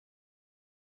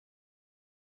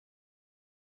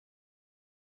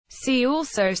See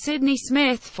also Sidney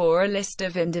Smith for a list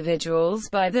of individuals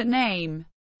by the name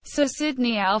Sir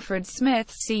Sydney Alfred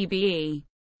Smith CBE.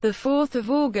 The 4th of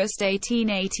August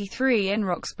 1883 in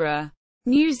Roxburgh,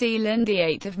 New Zealand. The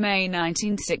 8th of May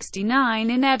 1969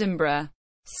 in Edinburgh,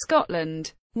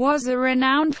 Scotland. Was a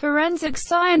renowned forensic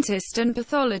scientist and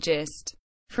pathologist.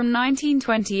 From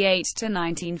 1928 to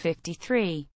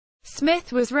 1953.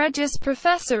 Smith was Regius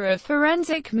Professor of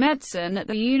Forensic Medicine at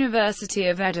the University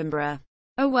of Edinburgh,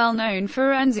 a well-known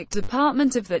forensic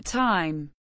department of that time.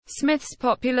 Smith's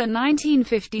popular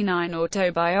 1959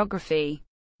 autobiography,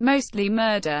 Mostly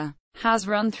Murder, has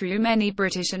run through many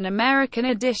British and American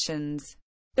editions,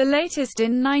 the latest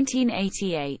in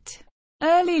 1988.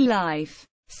 Early life.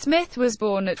 Smith was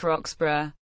born at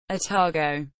Roxburgh,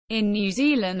 Otago, in New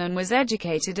Zealand and was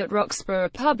educated at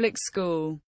Roxburgh Public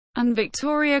School and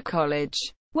Victoria College,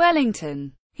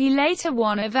 Wellington. He later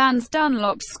won a Vance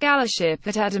Dunlop Scholarship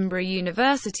at Edinburgh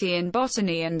University in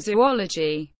Botany and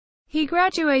Zoology. He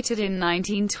graduated in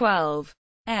 1912,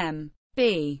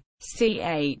 M.B.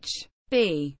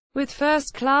 Ch.B. with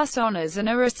first-class honours and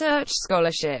a research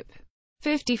scholarship.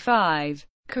 55.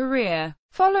 Career.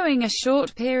 Following a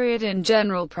short period in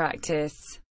general practice,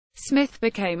 Smith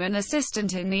became an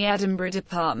assistant in the Edinburgh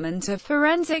Department of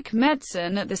Forensic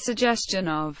Medicine at the suggestion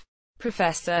of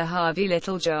Professor Harvey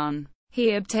Littlejohn.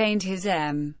 He obtained his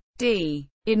M.D.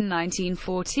 in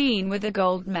 1914 with a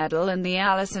gold medal and the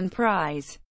Allison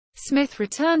Prize. Smith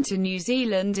returned to New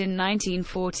Zealand in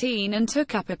 1914 and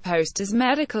took up a post as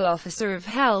Medical Officer of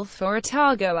Health for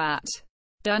Otago at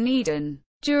Dunedin.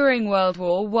 During World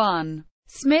War I,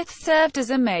 Smith served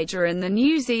as a major in the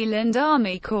New Zealand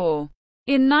Army Corps.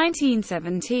 In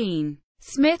 1917,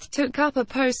 Smith took up a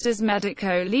post as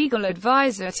medico-legal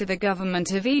advisor to the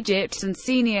government of Egypt and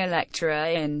senior lecturer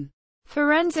in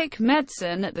forensic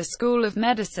medicine at the School of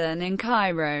Medicine in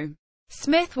Cairo.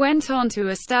 Smith went on to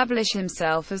establish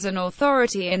himself as an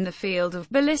authority in the field of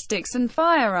ballistics and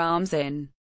firearms in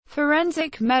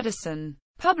forensic medicine,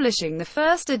 publishing the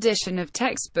first edition of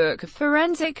Textbook of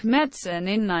Forensic Medicine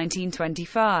in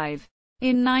 1925.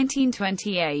 In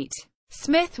 1928,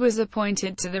 Smith was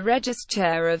appointed to the Regius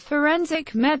Chair of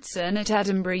Forensic Medicine at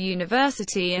Edinburgh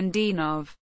University and Dean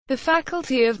of the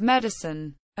Faculty of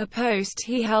Medicine, a post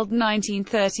he held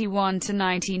 1931 to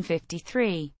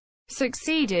 1953.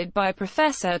 Succeeded by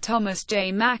Professor Thomas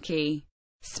J. Mackey.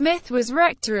 Smith was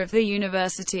rector of the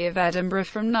University of Edinburgh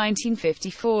from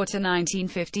 1954 to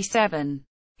 1957.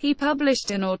 He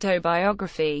published an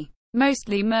autobiography,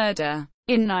 Mostly Murder,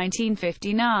 in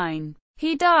 1959.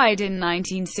 He died in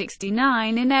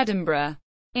 1969 in Edinburgh.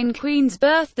 In Queen's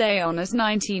Birthday Honours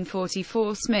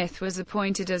 1944, Smith was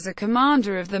appointed as a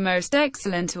Commander of the Most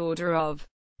Excellent Order of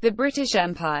the British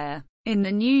Empire. In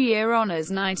the New Year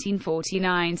Honours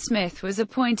 1949, Smith was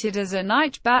appointed as a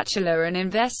Knight Bachelor and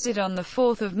invested on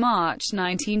 4 March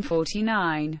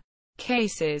 1949.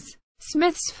 Cases.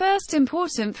 Smith's first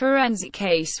important forensic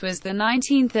case was the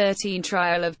 1913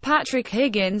 trial of Patrick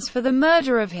Higgins for the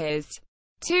murder of his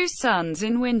two sons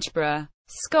in Winchborough,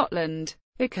 Scotland,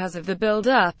 because of the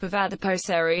build-up of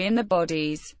adipocere in the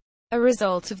bodies, a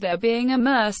result of their being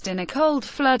immersed in a cold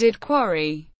flooded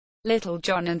quarry.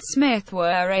 Littlejohn and Smith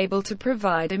were able to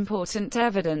provide important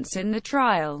evidence in the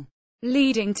trial,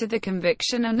 leading to the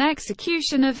conviction and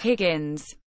execution of Higgins.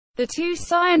 The two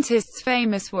scientists'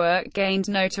 famous work gained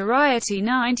notoriety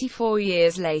 94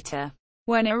 years later,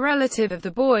 when a relative of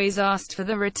the boys asked for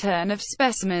the return of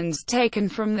specimens taken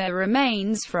from their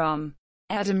remains from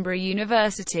Edinburgh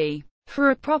University for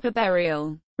a proper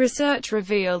burial. Research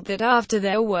revealed that after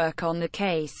their work on the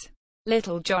case,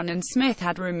 Littlejohn and Smith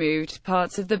had removed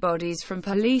parts of the bodies from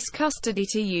police custody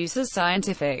to use as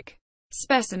scientific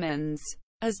specimens,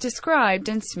 as described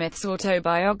in Smith's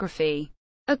autobiography.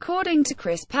 According to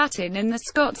Chris Patton in The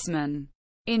Scotsman,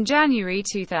 in January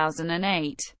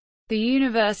 2008, the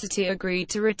university agreed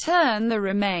to return the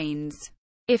remains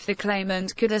if the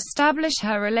claimant could establish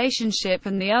her relationship,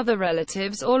 and the other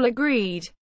relatives all agreed.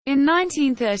 In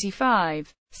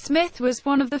 1935, Smith was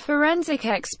one of the forensic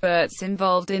experts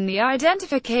involved in the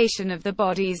identification of the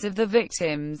bodies of the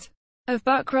victims of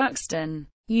Buck Ruxton,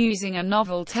 using a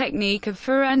novel technique of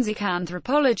forensic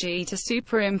anthropology to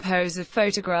superimpose a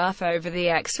photograph over the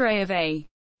X-ray of a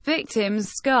victim's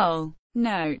skull.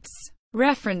 Notes.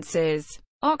 References.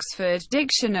 Oxford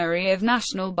Dictionary of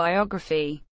National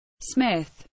Biography.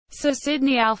 Smith. Sir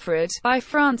Sidney Alfred, by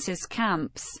Francis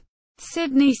Camps.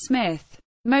 Sidney Smith.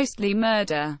 Mostly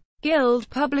Murder. Guild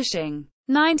Publishing.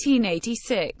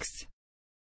 1986.